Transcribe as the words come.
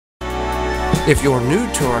If you're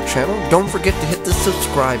new to our channel, don't forget to hit the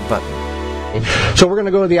subscribe button. So we're going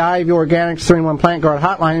to go to the IAV Organics 3-in-1 Plant Guard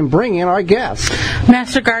hotline and bring in our guest.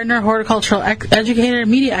 Master gardener, horticultural educator,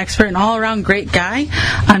 media expert, and all-around great guy.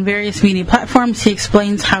 On various media platforms, he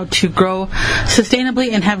explains how to grow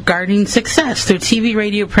sustainably and have gardening success through TV,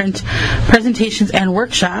 radio, print, presentations, and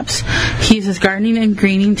workshops. He uses gardening and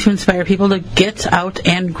greening to inspire people to get out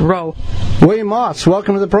and grow. William Moss,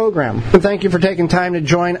 welcome to the program. And thank you for taking time to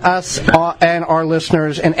join us and our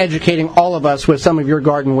listeners and educating all of us with some of your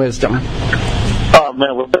garden wisdom. Oh,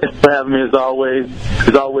 man, well, thanks for having me as always.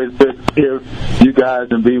 It's always good to hear you guys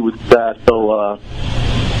and be with you guys. So,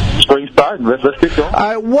 spring starting. Let's get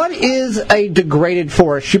going. What is a degraded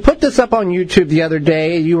forest? You put this up on YouTube the other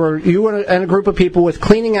day. You were in a group of people with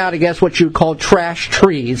cleaning out, I guess, what you call trash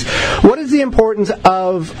trees. What is the importance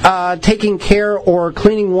of taking care or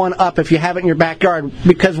cleaning one up if you have it in your backyard?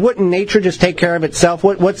 Because wouldn't nature just take care of itself?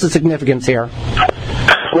 What's the significance here?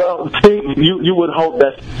 Well, see, you would hope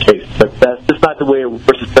that's the case, but that's just not the way it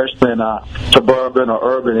works, especially in suburban or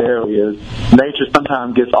urban areas. Nature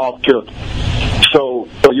sometimes gets off kilter. So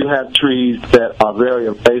you have trees that are very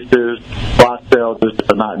invasive, box elders that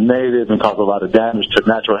are not native and cause a lot of damage to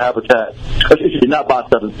natural habitat. If you're not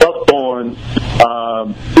box elders, buckthorn,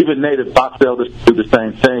 even native box elders do the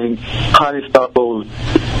same thing. Honeysuckles,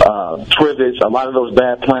 trivets, a lot of those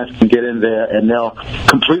bad plants can get in there and they'll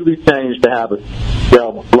completely change the habitat.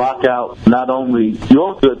 They'll block out not only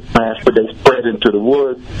your good plants, but they spread into the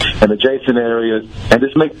woods and adjacent areas, and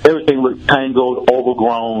just make everything look tangled,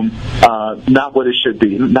 overgrown, not what it should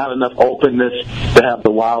be. Not enough openness to have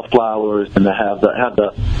the wildflowers and to have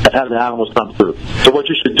the animals come through. So what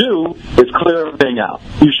you should do is clear everything out.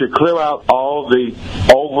 You should clear out all the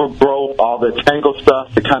overgrowth, all the tangled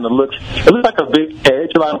stuff. It looks like a big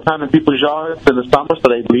hedge a lot of time in people's yards in the summer, so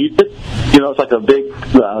they leave it. It's like a big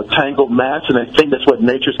tangled mass, and they think that's what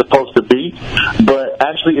nature's supposed to be. But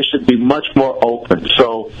actually, it should be much more open.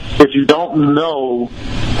 So if you don't know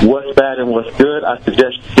what's bad and what's good, I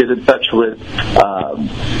suggest you get in touch with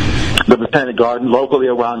the Botanic Garden locally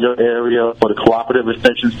around your area, or the Cooperative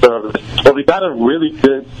Extension Service. Or we got a really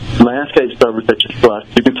good landscape service that you trust.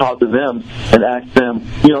 You can talk to them and ask them,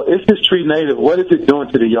 is this tree native? What is it doing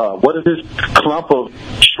to the yard? What is this clump of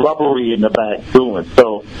shrubbery in the back doing?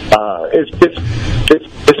 So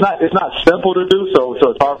it's not simple to do. So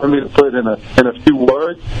it's hard for me to put it in a few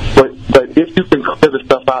words. But if you can clear the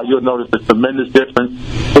stuff out, you'll notice a tremendous difference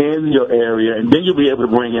in your area, and then you'll be able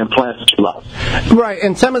to bring in plants that you love. Right,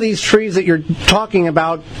 and some of these trees that you're talking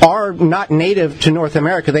about are not native to North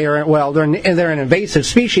America. They're an invasive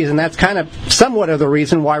species, and that's kind of somewhat of the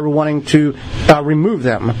reason why we're wanting to remove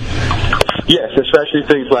them. Yes, especially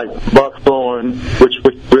things like buckthorn, which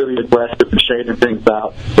really aggressive and shading things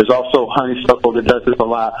out. There's also honeysuckle that does this a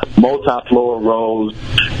lot. Multiflora rose,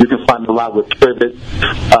 you can find a lot with trivet.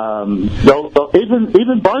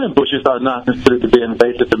 Even burning bushes are not considered to be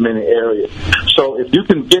invasive in many areas. So if you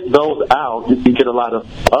can get those out, you can get a lot of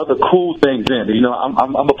other cool things in.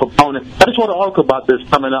 I'm a proponent. I just wrote an article about this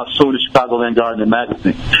coming out soon in Chicagoland Gardening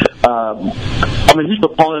Magazine. He's a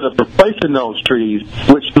proponent of replacing those trees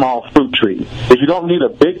with small fruit trees. If you don't need a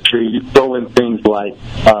big tree, you throw in things like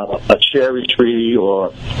a cherry tree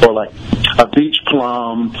or like a beach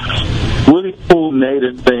plum, really cool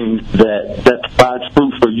native things that provides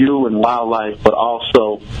fruit for you and wildlife, but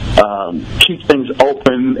also keep things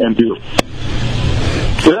open and beautiful.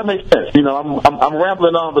 Does that make sense? I'm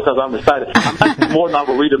rambling on because I'm excited. I'm actually more than I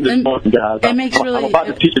will read them this morning, guys. I'm about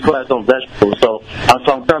to teach a class on vegetables, so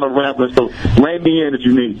I'm kind of rambling. So rein me in if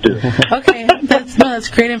you need to. Okay, that's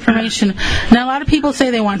great information. Now, a lot of people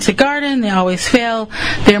say they want to garden. They always fail.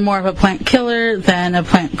 They're more of a plant killer than a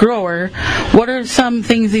plant grower. What are some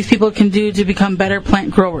things these people can do to become better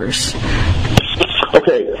plant growers?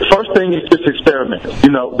 Okay, first thing is just experiment.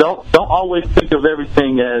 Don't always think of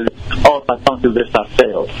everything as, if I don't do this, I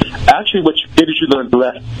failed. Actually, what you did is you learned the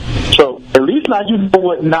lesson. So at least now you know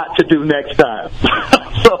what not to do next time.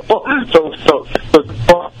 So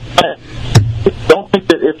don't think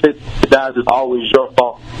that if it dies, it's always your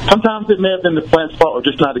fault. Sometimes it may have been the plant's fault or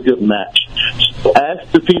just not a good match.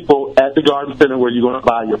 Ask the people at the garden center where you're going to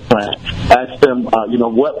buy your plant. Ask them,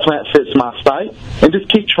 what plant fits my site, and just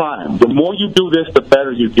keep trying. The more you do this, the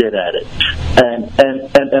better you get at it.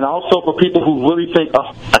 And also for people who really think,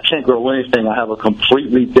 I can't grow anything, I have a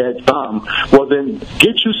completely dead thumb, well then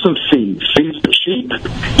get you some seeds. Seeds are cheap.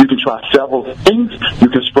 You can try several things. You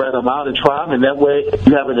can spread spread them out and try them, and that way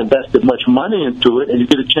you haven't invested much money into it, and you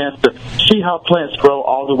get a chance to see how plants grow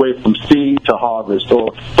all the way from seed to harvest,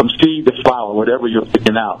 or from seed to flower, whatever you're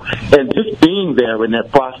picking out. And just being there in that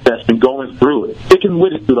process and going through it, sticking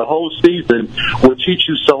with it through the whole season will teach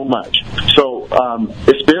you so much. So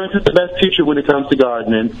experience is the best teacher when it comes to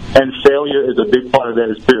gardening, and failure is a big part of that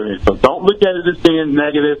experience. So don't look at it as being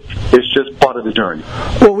negative. It's just part of the journey.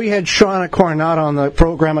 Well, we had Shauna Coronado on the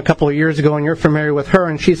program a couple of years ago, and you're familiar with her,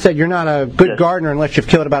 and she said you're not a good gardener unless you've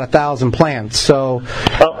killed about 1,000 plants. So,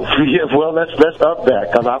 yeah, well, let's up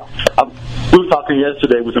that, because we were talking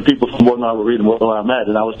yesterday with some people from where I'm at,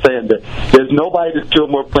 and I was saying that there's nobody that's killed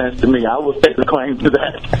more plants than me. I will take the claim to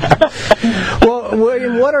that. Well,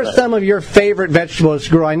 William, what are some of your favorite vegetables to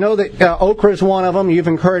grow? I know that okra is one of them. You've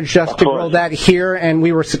encouraged us to grow that here, and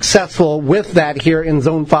we were successful with that here in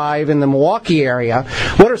Zone 5 in the Milwaukee area.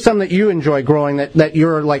 What are some that you enjoy growing that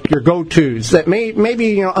you're like your go-tos that may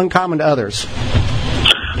be uncommon to others?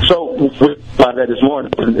 So by that this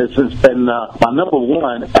morning, and my number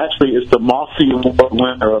one actually is the mossy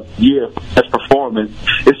winner of the year as performance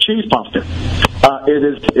is cheese pumpkin.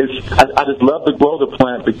 I just love to grow the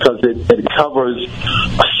plant because it covers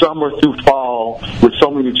summer through fall with so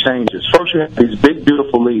many changes. First, you have these big,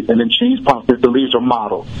 beautiful leaves, and in cheese pumpkins, the leaves are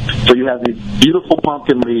mottled. So you have these beautiful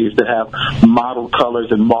pumpkin leaves that have mottled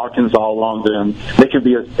colors and markings all along them. They can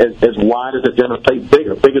be as wide as a dinner plate, big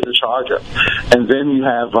as a charger. And then you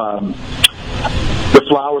have the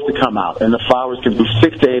flowers to come out, and the flowers can be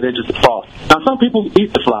 6 to 8 inches tall. Now, some people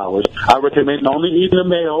eat the flowers. I recommend only eating the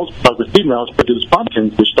males, because the females produce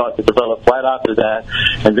pumpkins, which start to develop right after that.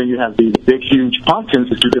 And then you have these big, huge pumpkins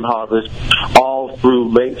that you can harvest all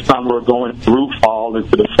through late summer, going through fall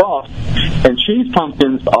into the frost. And cheese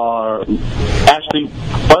pumpkins are actually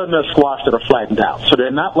butternut squash that are flattened out, so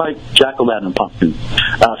they're not like jack-o'-lantern pumpkins.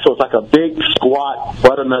 So it's like a big, squat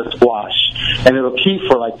butternut squash, and it'll keep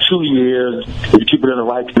for like 2 years if you keep it in the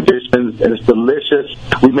right conditions, and it's delicious.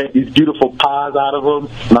 We make these beautiful pies out of them,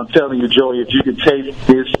 and I'm telling you, Joey, if you could taste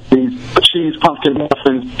these cheese pumpkin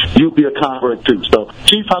muffins, you'll be a convert too. So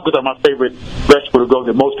cheese pumpkins are my favorite vegetable to grow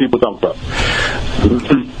that most people don't grow.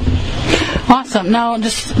 Awesome. Now,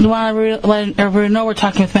 just want to let everyone know we're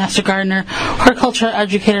talking with Master Gardener, horticultural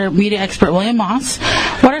educator, media expert William Moss.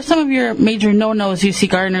 What are some of your major no-nos you see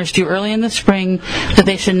gardeners do early in the spring that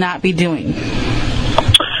they should not be doing?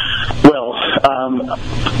 Well,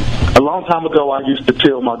 a long time ago, I used to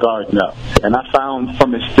till my garden up, and I found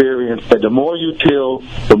from experience that the more you till,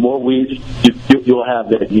 the more weeds you'll have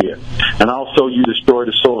that year. And also, you destroy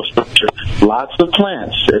the soil structure. Lots of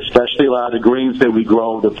plants, especially a lot of the greens that we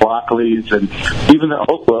grow, the broccolis, and even the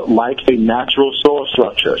okra, like a natural soil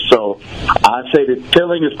structure. So I'd say that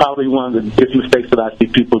tilling is probably one of the biggest mistakes that I see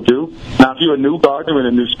people do. Now, if you're a new gardener in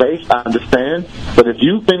a new space, I understand. But if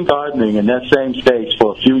you've been gardening in that same stage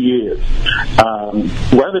for a few years,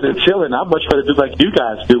 rather than tilling, I'd much rather do like you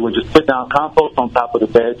guys do and just put down compost on top of the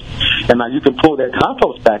beds. And now you can pull that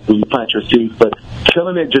compost back when you plant your seeds, but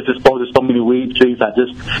tilling it just exposes so many weed seeds.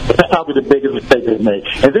 That's probably the biggest mistake they make.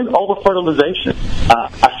 And then over-fertilization.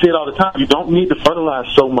 I see it all the time. You don't need to fertilize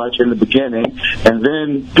so much in the beginning, and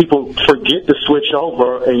then people forget to switch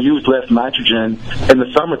over and use less nitrogen in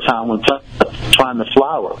the summertime when trying to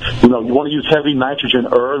flower. You want to use heavy nitrogen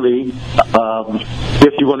early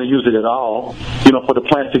if you want to use it at all, for the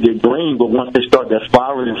plants to get green, but once they start that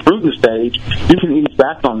flowering and fruiting stage, you can ease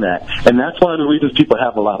back on that. And that's one of the reasons people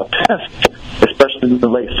have a lot of pests, especially in the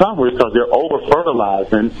late summer, is because they're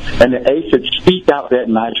over-fertilizing, and the aphids seek out that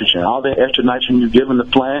nitrogen. All that extra nitrogen you're giving the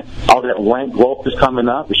plant, all that rank growth is coming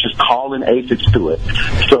up, it's just calling aphids to it.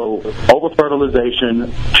 So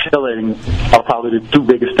over-fertilization, tilling are probably the two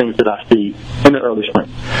biggest things that I see in the early spring.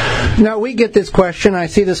 Now, we get this question. I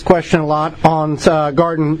see this question a lot on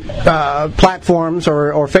garden platforms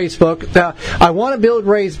or Facebook. I want to build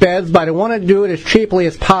raised beds, but I want to do it as cheaply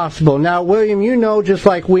as possible. Now, William, just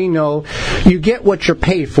like we know, you get what you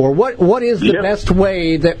pay for. What is the best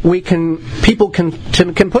way that people can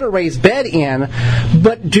put a raised bed in,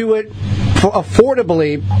 but do it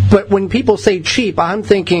affordably? But when people say cheap, I'm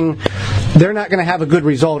thinking they're not going to have a good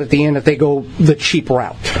result at the end if they go the cheap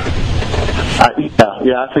route.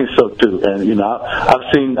 Yeah, I think so too. And I've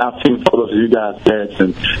seen photos of you guys' beds,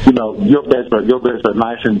 and your beds are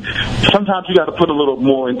nice. And sometimes you got to put a little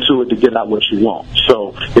more into it to get out what you want.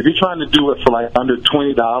 So if you're trying to do it for like under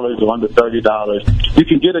 $20 or under $30, you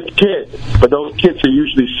can get a kit, but those kits are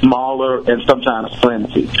usually smaller and sometimes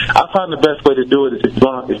flimsy. I find the best way to do it is if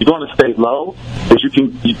you're going to stay low, is you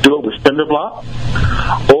do it with cinder block,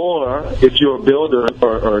 or if you're a builder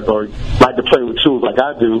or like to play with tools like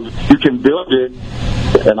I do, you can build it,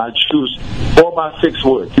 and I choose 4x6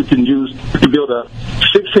 wood. You can build a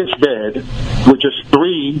 6-inch bed with just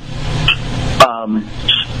 3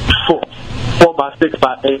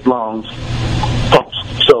 4x6x8 long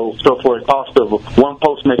posts. So for a cost of one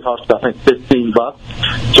post may cost I think $15.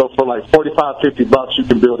 So for like $45-50, you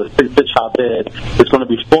can build a 6-inch high bed. It's going to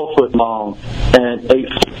be 4 foot long and 8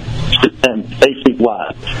 feet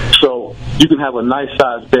wide. So you can have a nice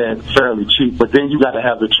sized bed fairly cheap, but then you got to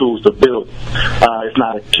have the tools to build it. It's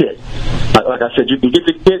not a kit. Like I said, you can get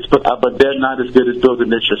the kits, but they're not as good as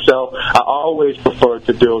building it yourself. I always prefer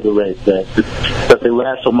to build a raised bed because they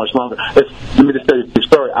last so much longer. Let me just tell you the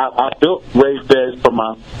story. I built raised beds for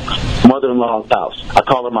my mother-in-law's house. I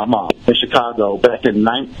call her my mom, in Chicago back in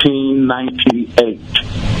 1998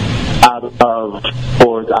 out of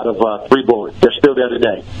 3 boards. They're still there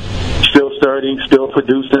today. Still sturdy, still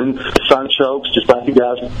producing sunchokes, just like you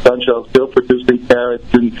guys, sunchokes, still producing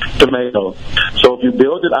carrots and tomatoes. So if you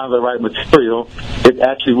build it out of the right material, it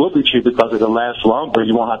actually will be cheap because it'll last longer.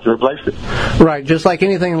 You won't have to replace it. Right, just like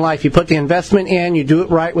anything in life, you put the investment in, you do it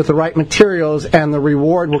right with the right materials, and the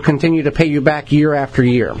reward will continue to pay you back year after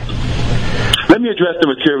year. Let me address the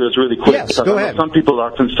materials really quick. Yes, because go ahead. Some people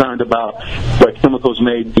are concerned about what chemicals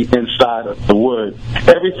may be inside of the wood.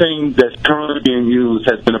 Everything that's currently being used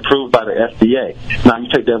has been approved by the FDA. Now you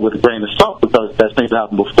take that with a grain of salt because that's things that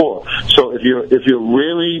happened before. So if you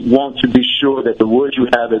really want to be sure that the wood you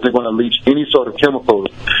have isn't going to leach any sort of chemicals,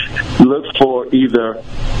 look for either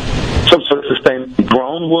some sort of sustainably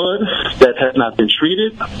grown wood that has not been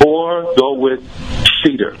treated, or go with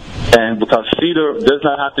cedar. And because cedar does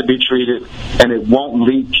not have to be treated, and it won't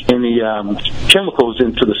leach any chemicals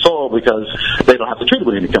into the soil because they don't have to treat it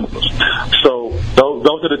with any chemicals. So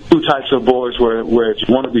those are the 2 types of boards where if you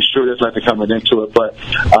want to be sure there's nothing coming into it. But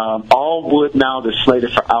all wood now that's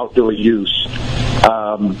slated for outdoor use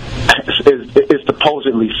is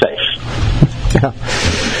supposedly safe.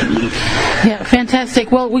 Yeah,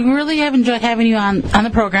 fantastic. Well, we really have enjoyed having you on the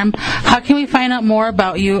program. How can we find out more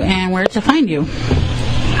about you and where to find you?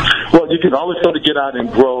 Well, you can always go to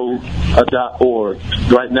getouandgrow.org.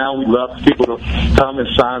 Right now, we love people to come and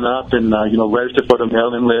sign up and register for the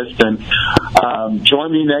mailing list. And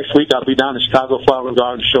join me next week. I'll be down at Chicago Flower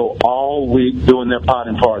Garden Show all week doing their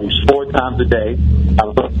potting parties 4 times a day.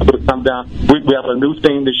 I'll come down. We have a new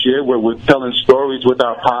theme this year where we're telling stories with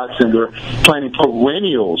our pots, and we're planting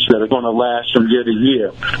perennials that are going to last from year to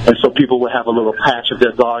year. And so people will have a little patch of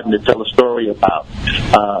their garden to tell a story about.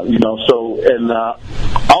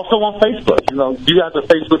 Also on Facebook. You guys are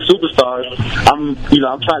Facebook superstars. I'm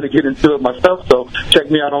trying to get into it myself, so check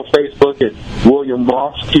me out on Facebook at William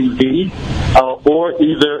Moss TV or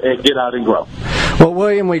either at Get Out and Grow. Well,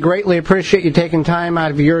 William, we greatly appreciate you taking time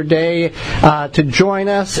out of your day to join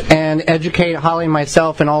us and educate Holly,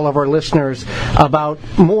 myself, and all of our listeners about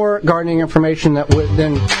more gardening information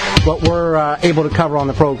than what we're able to cover on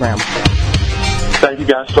the program. Thank you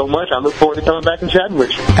guys so much. I look forward to coming back and chatting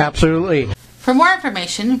with you. Absolutely. For more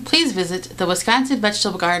information, please visit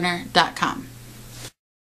thewisconsinvegetablegardener.com.